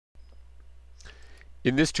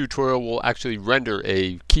In this tutorial, we'll actually render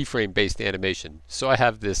a keyframe based animation. So I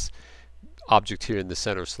have this object here in the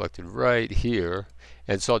center selected right here,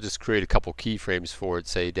 and so I'll just create a couple keyframes for it,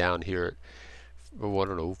 say down here at, I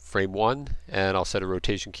don't know, frame 1, and I'll set a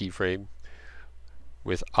rotation keyframe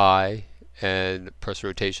with I and press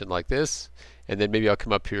rotation like this, and then maybe I'll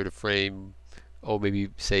come up here to frame, maybe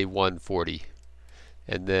say 140,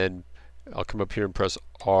 and then I'll come up here and press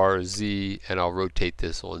RZ, and I'll rotate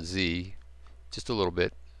this on Z just a little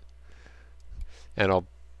bit, and I'll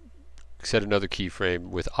set another keyframe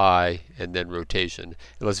with I and then rotation,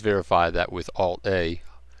 and let's verify that with Alt A,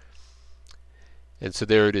 and so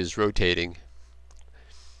there it is rotating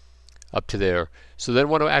up to there. So then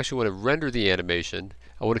when I actually want to render the animation,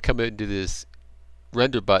 I want to come into this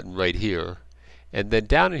render button right here, and then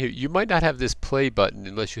down in here you might not have this play button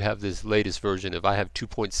unless you have this latest version of, I have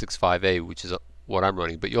 2.65a, which is what I'm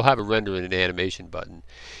running, but you'll have a render and an animation button,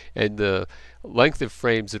 and the length of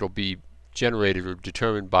frames that'll be generated are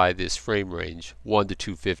determined by this frame range 1 to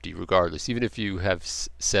 250 regardless. Even if you have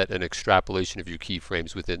set an extrapolation of your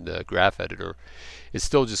keyframes within the graph editor, it's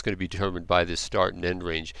still just going to be determined by this start and end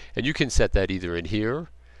range, and you can set that either in here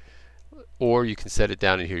or you can set it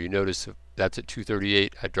down in here. You notice that's at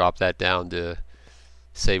 238. I drop that down to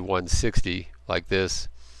say 160 like this,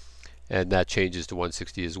 and that changes to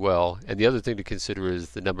 160 as well. And the other thing to consider is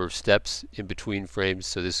the number of steps in between frames,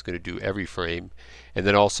 so this is going to do every frame, and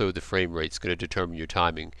then also the frame rate is going to determine your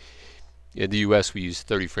timing. In the US we use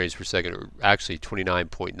 30 frames per second, or actually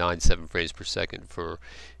 29.97 frames per second for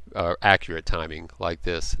accurate timing like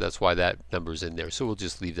this. That's why that number's in there, so we'll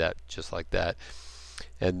just leave that just like that.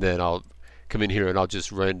 And then I'll come in here and I'll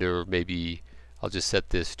just render, maybe I'll just set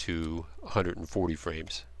this to 140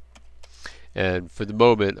 frames. And for the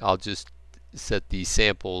moment I'll just set the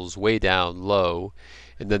samples way down low,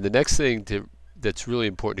 and then the next thing that's really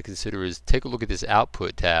important to consider is take a look at this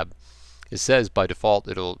output tab. It says by default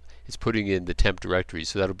it's putting in the temp directory,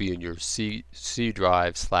 so that'll be in your C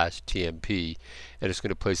drive /TMP, and it's going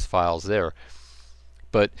to place the files there,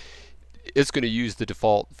 but it's going to use the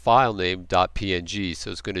default file name .png,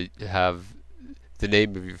 so it's going to have the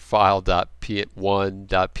name of your file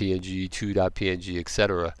 .1.png, 2.png,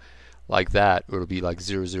 etc. like that, or it'll be like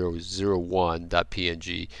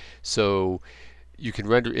 0001.png. So you can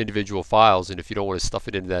render individual files, and if you don't want to stuff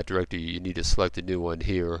it into that directory, you need to select a new one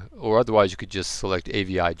here, or otherwise you could just select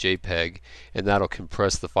AVI JPEG, and that'll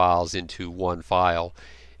compress the files into one file,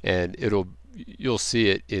 and you'll see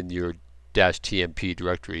it in your -tmp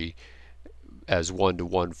directory as 1 to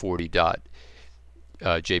 140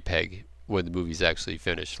 JPEG when the movie's actually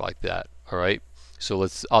finished like that. Alright, so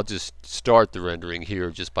I'll just start the rendering here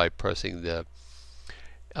just by pressing the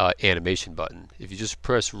animation button. If you just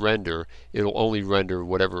press render, it'll only render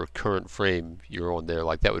whatever current frame you're on there.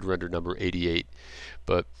 Like that would render number 88,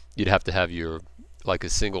 but you'd have to have your like a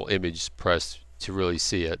single image pressed to really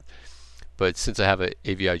see it. But since I have a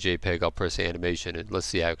AVI JPEG, I'll press animation, and let's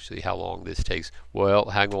see actually how long this takes. Well,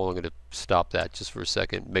 hang on, I'm going to stop that just for a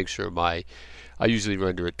second. Make sure I usually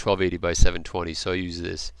render at 1280 by 720, so I use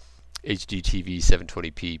this HDTV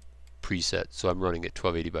 720p preset, so I'm running at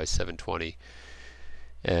 1280 by 720,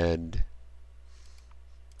 and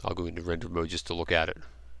I'll go into render mode just to look at it.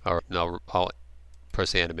 Alright, now I'll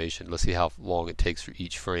press animation. Let's see how long it takes for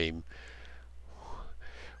each frame.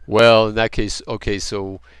 Well, in that case, okay,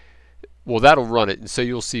 so that'll run it, and so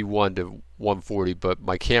you'll see 1 to 140, but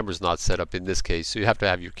my camera's not set up in this case, so you have to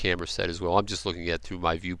have your camera set as well. I'm just looking at through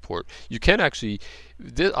my viewport. You can actually,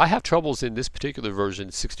 I have troubles in this particular version,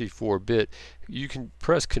 64-bit. You can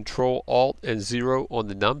press Control Alt and 0 on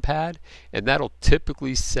the numpad, and that'll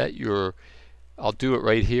typically set your, I'll do it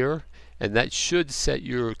right here, and that should set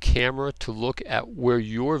your camera to look at where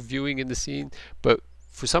you're viewing in the scene, but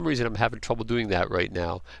for some reason I'm having trouble doing that right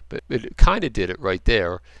now, but it kind of did it right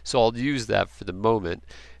there, so I'll use that for the moment,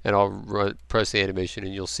 and I'll press the animation,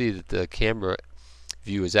 and you'll see that the camera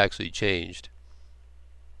view has actually changed.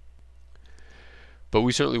 But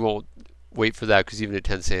we certainly won't wait for that, because even at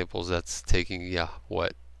 10 samples that's taking,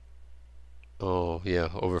 over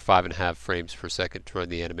 5.5 frames per second to run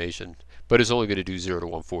the animation, but it's only going to do 0 to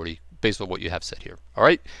 140 based on what you have set here.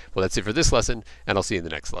 Alright, well that's it for this lesson, and I'll see you in the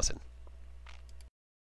next lesson.